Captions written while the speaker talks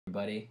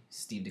Everybody,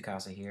 Steve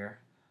DeCasa here.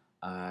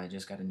 I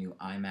just got a new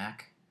iMac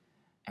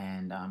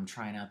and I'm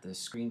trying out the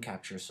screen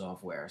capture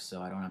software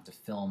so I don't have to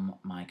film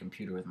my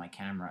computer with my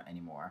camera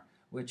anymore,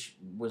 which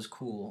was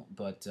cool,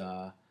 but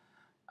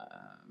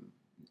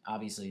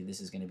obviously this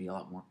is going to be a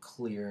lot more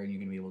clear and you're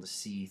going to be able to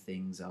see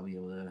things. I'll be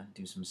able to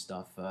do some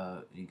stuff,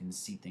 you can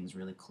see things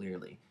really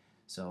clearly.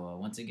 So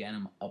once again,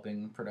 I'm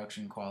upping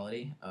production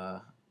quality, I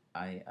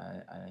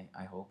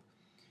hope.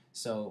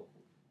 So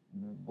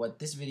what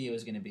this video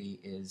is going to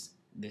be is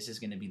this is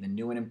going to be the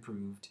new and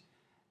improved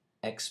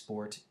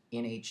export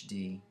in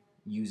HD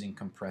using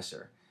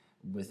Compressor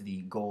with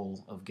the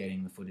goal of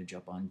getting the footage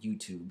up on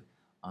YouTube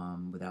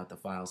without the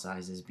file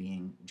sizes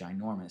being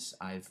ginormous.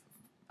 I've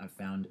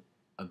found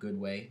a good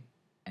way,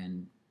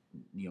 and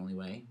the only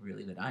way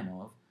really that I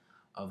know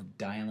of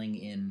dialing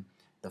in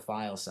the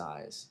file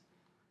size.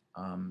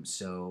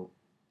 So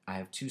I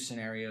have two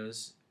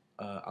scenarios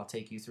I'll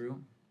take you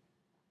through,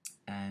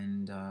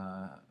 and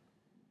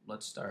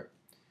let's start.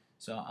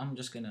 So I'm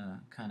just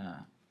gonna kind of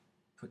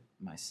put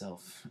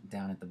myself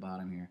down at the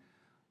bottom here.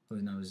 Who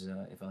knows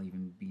if I'll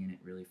even be in it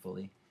really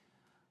fully.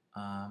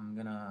 I'm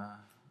gonna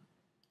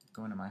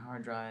go into my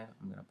hard drive.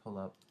 I'm gonna pull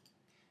up.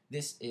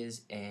 This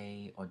is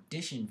a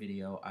audition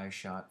video I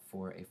shot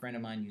for a friend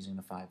of mine using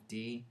the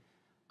 5D.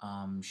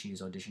 She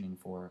is auditioning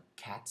for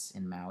Cats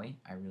in Maui.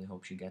 I really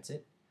hope she gets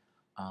it.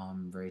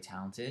 Very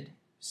talented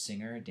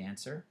singer,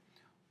 dancer.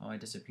 Oh, I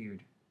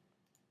disappeared.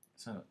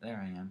 So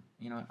there I am.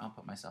 You know what? I'll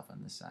put myself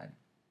on this side.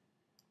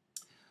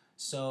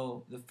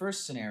 So the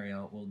first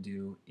scenario we'll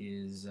do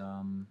is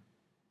I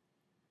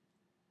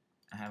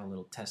have a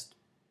little test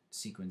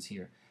sequence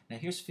here. Now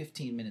here's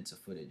 15 minutes of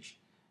footage,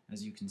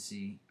 as you can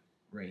see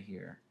right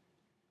here.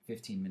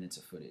 15 minutes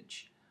of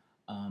footage.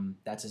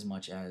 That's as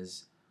much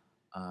as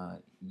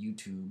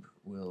YouTube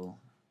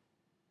will.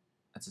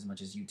 That's as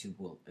much as YouTube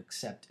will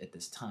accept at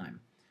this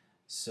time.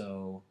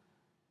 So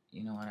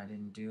you know what I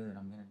didn't do that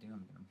I'm gonna do?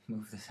 I'm gonna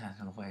move this out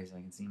of the way so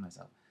I can see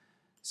myself.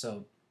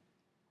 So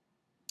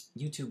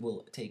YouTube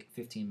will take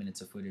 15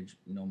 minutes of footage,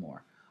 no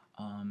more.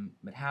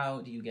 But how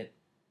do you get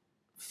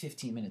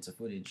 15 minutes of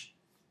footage?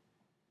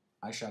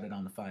 I shot it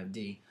on the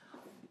 5D.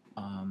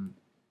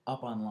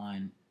 Up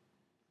online,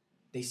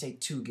 they say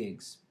 2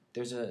 gigs.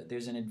 There's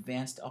an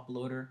advanced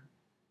uploader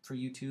for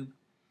YouTube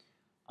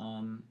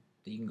that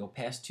you can go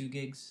past 2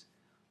 gigs,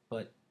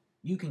 but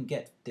you can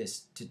get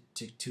this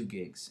to 2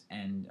 gigs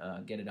and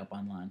get it up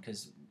online,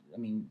 because I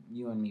mean,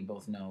 you and me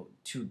both know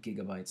 2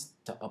 gigabytes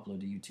to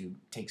upload to YouTube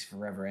takes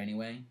forever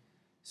anyway.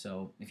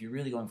 So if you're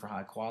really going for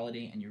high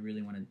quality and you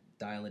really want to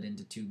dial it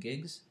into 2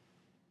 gigs,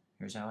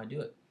 here's how I do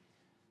it.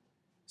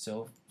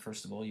 So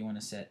first of all, you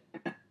want to set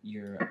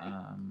your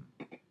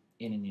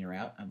in and your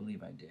out. I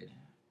believe I did.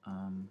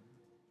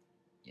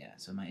 Yeah,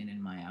 so my in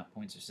and my out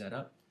points are set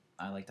up.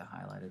 I like to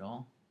highlight it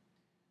all.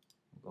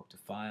 We'll go up to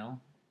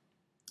File.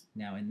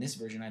 Now in this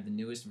version, I have the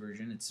newest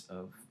version. It's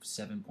of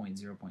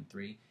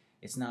 7.0.3.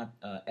 It's not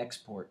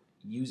export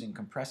using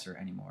Compressor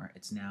anymore.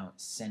 It's now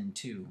send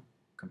to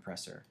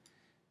Compressor.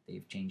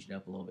 They've changed it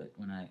up a little bit.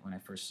 When I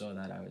first saw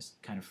that, I was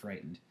kind of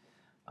frightened,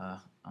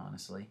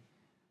 honestly.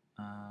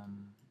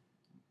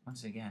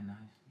 Once again,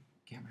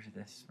 get rid of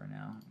this for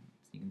now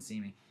so you can see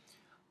me.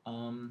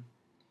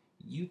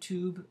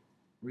 YouTube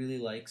really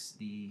likes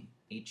the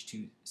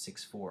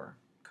H.264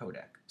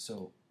 codec.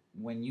 So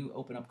when you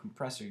open up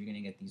Compressor, you're going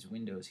to get these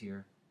windows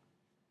here.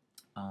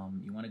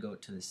 You want to go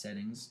to the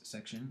Settings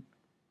section,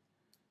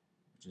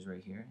 which is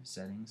right here,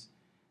 Settings,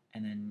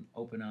 and then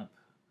open up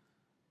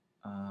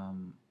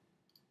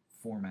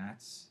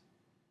Formats,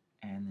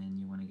 and then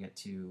you want to get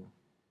to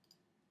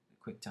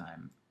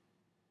Quicktime.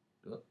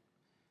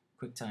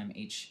 Quicktime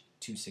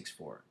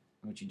H.264.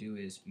 What you do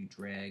is you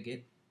drag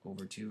it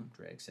over to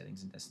drag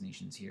Settings and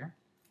Destinations here,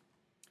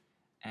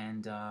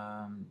 and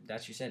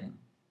that's your setting,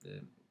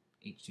 the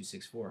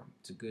H.264.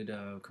 It's a good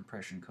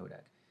compression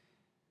codec.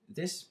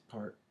 This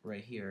part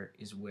right here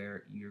is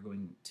where you're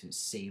going to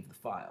save the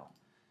file.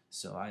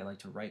 So I like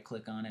to right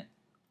click on it.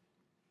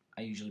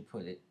 I usually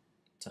put it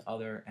to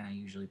Other, and I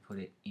usually put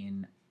it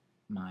in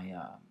my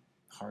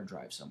hard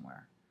drive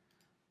somewhere.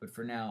 But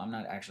for now, I'm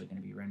not actually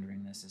going to be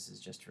rendering this. This is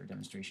just for a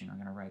demonstration. I'm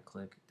going to right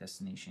click,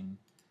 Destination,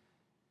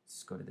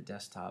 let's go to the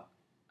desktop,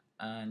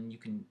 and you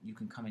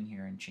can come in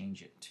here and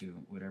change it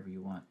to whatever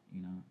you want.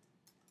 You know,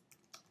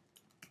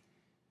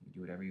 you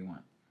do whatever you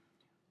want.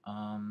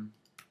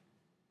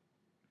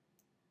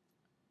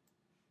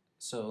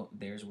 So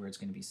there's where it's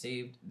going to be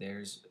saved.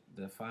 There's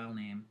the file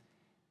name,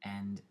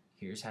 and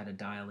here's how to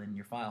dial in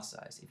your file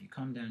size. If you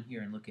come down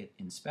here and look at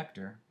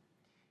Inspector,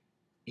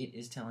 it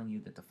is telling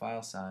you that the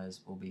file size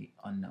will be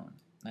unknown.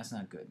 That's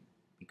not good,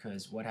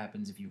 because what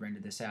happens if you render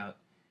this out,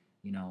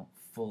 you know,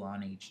 full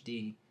on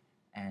HD,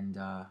 and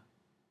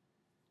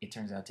it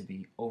turns out to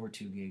be over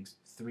 2 gigs,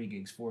 3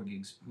 gigs, 4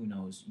 gigs, who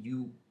knows?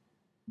 You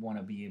want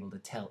to be able to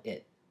tell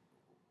it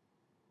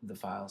the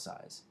file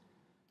size.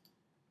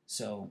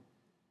 So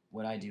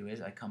what I do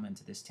is I come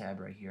into this tab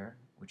right here,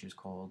 which is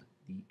called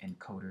the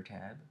Encoder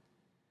tab.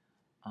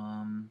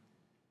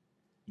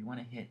 You want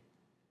to hit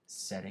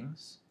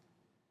Settings,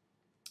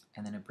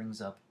 and then it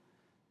brings up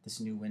this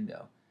new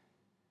window.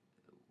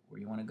 Where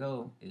you want to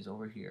go is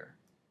over here,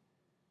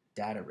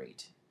 data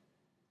rate.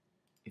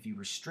 If you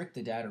restrict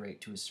the data rate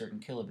to a certain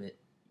kilobit,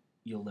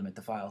 you'll limit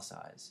the file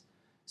size.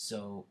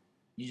 So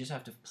you just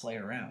have to play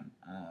around.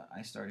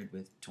 I started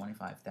with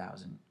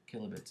 25,000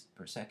 kilobits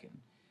per second.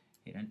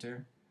 Hit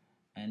enter,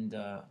 and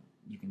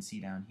you can see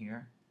down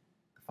here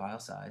the file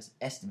size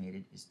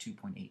estimated is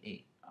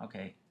 2.88.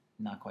 Okay,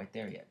 not quite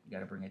there yet. You got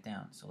to bring it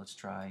down. So let's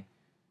try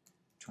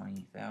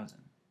 20,000.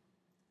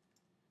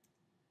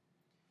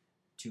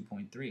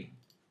 2.3.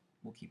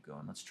 We'll keep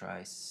going. Let's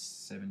try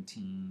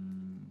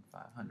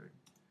 17,500.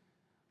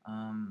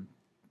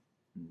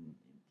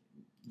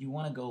 You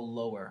want to go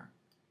lower.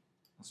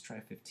 Let's try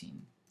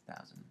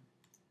 15,000.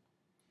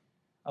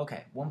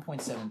 Okay,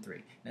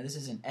 1.73. Now this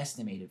is an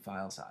estimated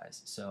file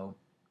size, so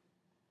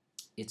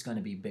it's going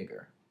to be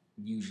bigger.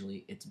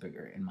 Usually, it's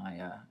bigger in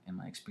my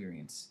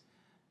experience.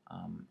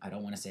 I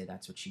don't want to say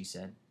that's what she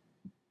said,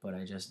 but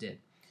I just did.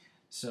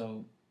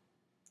 So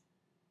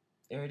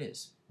there it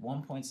is,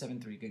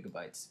 1.73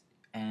 gigabytes,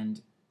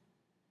 and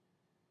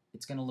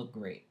it's going to look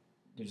great.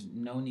 There's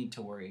no need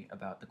to worry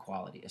about the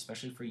quality,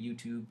 especially for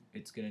YouTube.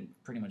 It's going to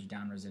pretty much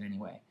down-res it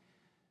anyway.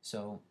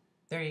 So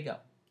there you go.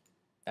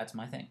 That's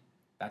my thing.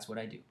 That's what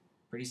I do.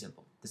 Pretty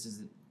simple. This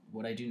is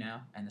what I do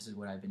now, and this is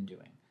what I've been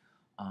doing.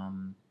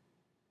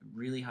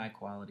 Really high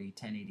quality,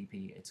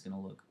 1080p. It's going to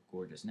look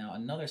gorgeous. Now,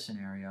 another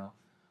scenario,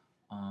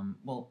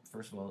 well,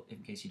 first of all,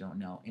 in case you don't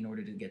know, in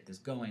order to get this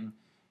going,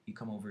 you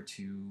come over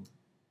to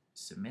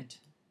Submit.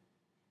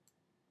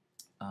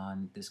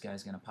 This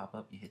guy's going to pop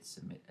up. You hit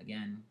Submit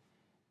again,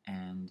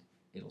 and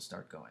it'll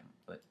start going.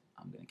 But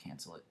I'm going to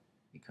cancel it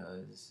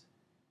because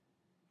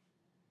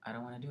I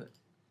don't want to do it.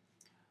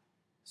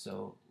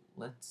 So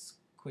let's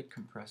quit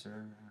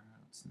Compressor.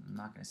 It's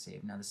not going to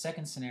save. Now the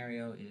second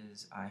scenario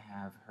is I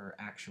have her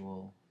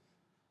actual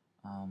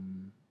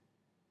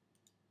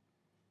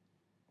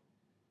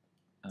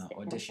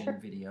audition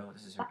video.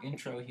 This is her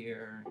intro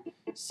here,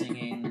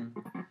 singing,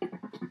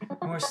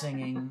 more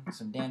singing,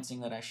 some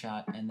dancing that I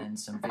shot, and then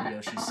some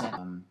video she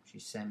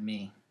sent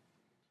me.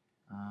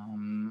 I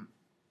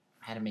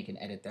had to make an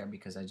edit there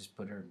because I just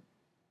put her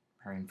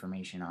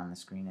information on the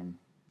screen, and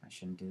I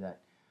shouldn't do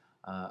that.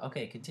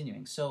 Okay,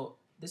 continuing. So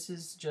this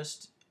is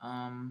just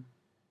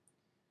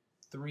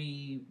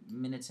 3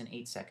 minutes and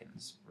 8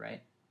 seconds,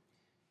 right?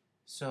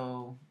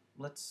 So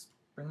let's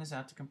bring this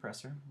out to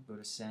Compressor. We'll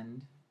go to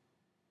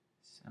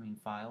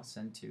File,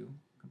 Send to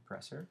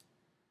Compressor.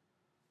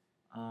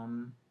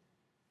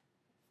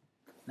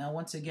 Now,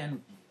 once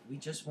again, we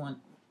just want,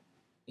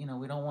 we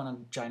don't want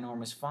a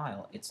ginormous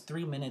file. It's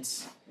 3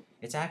 minutes.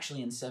 It's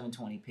actually in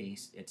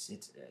 720p.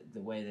 It's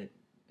the way that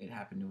it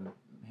happened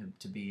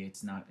to be.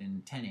 It's not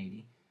in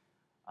 1080.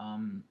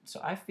 So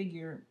I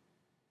figure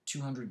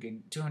 200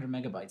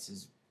 megabytes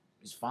is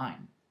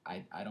fine.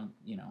 I don't,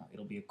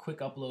 it'll be a quick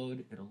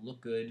upload. It'll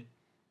look good.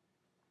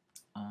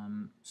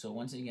 So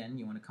once again,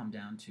 you want to come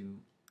down to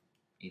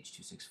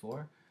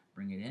H.264,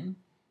 bring it in,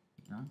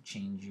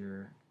 change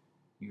your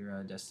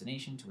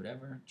destination to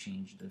whatever,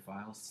 change the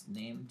file's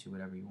name to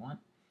whatever you want.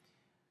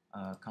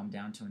 Come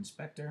down to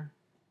Inspector,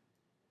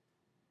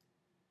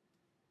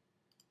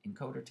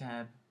 Encoder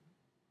tab,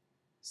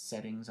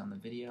 Settings on the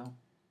video,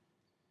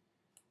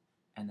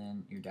 and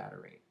then your data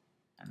rate.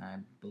 And I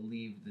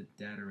believe the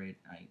data rate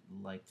I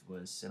liked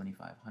was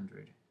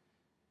 7,500.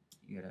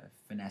 You gotta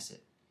finesse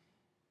it.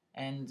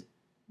 And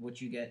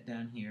what you get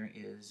down here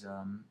is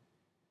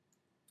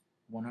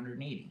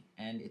 180.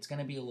 And it's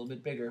gonna be a little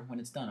bit bigger when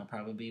it's done. It'll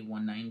probably be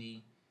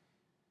 190,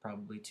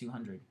 probably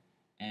 200.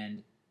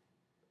 And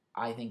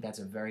I think that's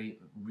a very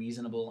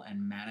reasonable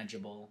and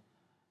manageable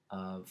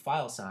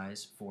file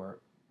size for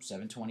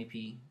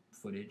 720p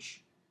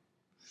footage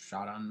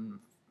shot on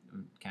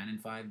Canon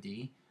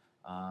 5D.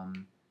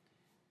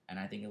 And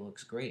I think it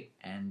looks great.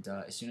 And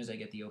as soon as I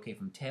get the okay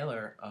from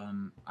Taylor,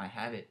 I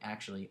have it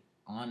actually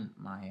on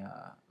my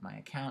my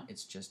account.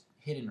 It's just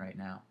hidden right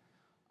now,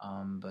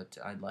 but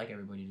I'd like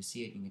everybody to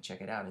see it. You can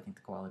check it out. I think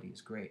the quality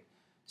is great.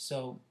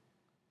 So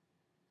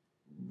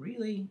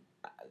really,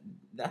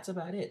 that's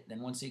about it.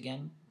 Then once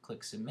again,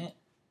 click Submit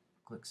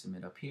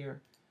up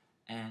here,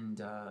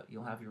 and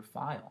you'll have your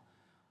file.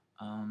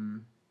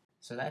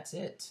 So that's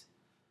it.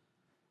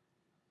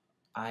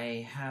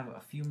 I have a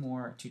few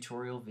more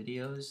tutorial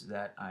videos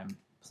that I'm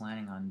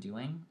planning on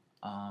doing.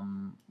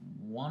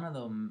 One of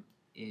them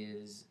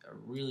is a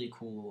really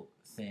cool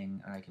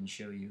thing I can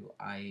show you.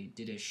 I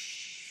did a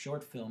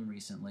short film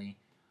recently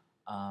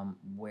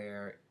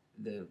where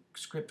the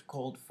script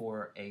called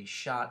for a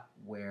shot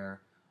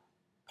where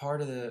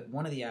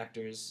one of the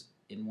actors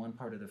in one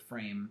part of the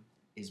frame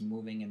is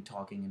moving and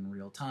talking in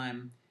real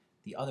time.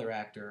 The other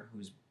actor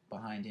who's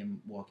behind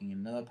him walking in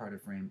another part of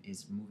the frame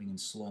is moving in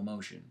slow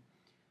motion.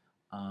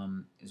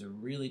 Is a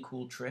really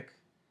cool trick.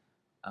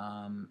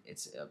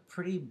 It's a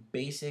pretty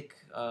basic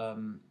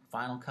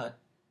Final Cut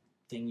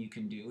thing you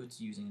can do. It's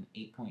using an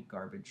 8-point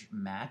garbage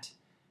matte,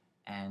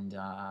 and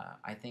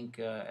I think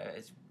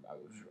it's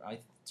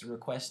a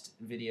request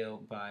video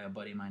by a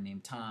buddy of mine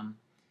named Tom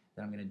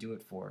that I'm going to do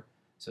it for.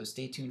 So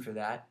stay tuned for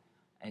that.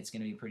 It's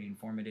going to be pretty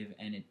informative,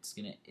 and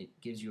it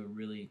gives you a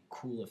really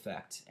cool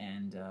effect,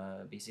 and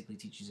basically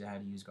teaches you how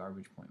to use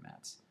garbage point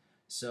mats.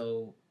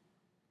 So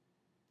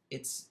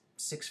it's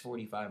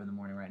 6:45 in the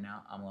morning right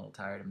now. I'm a little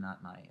tired. I'm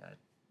not my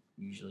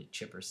usually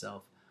chipper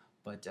self,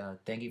 but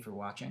thank you for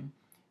watching,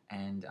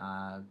 and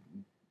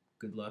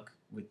good luck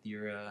with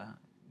your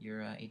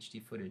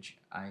HD footage.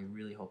 I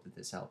really hope that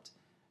this helped,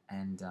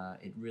 and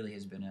it really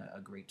has been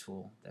a great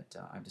tool that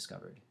I've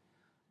discovered.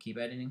 Keep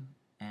editing,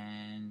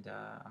 and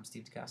I'm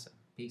Steve DeCasa.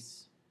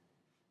 Peace.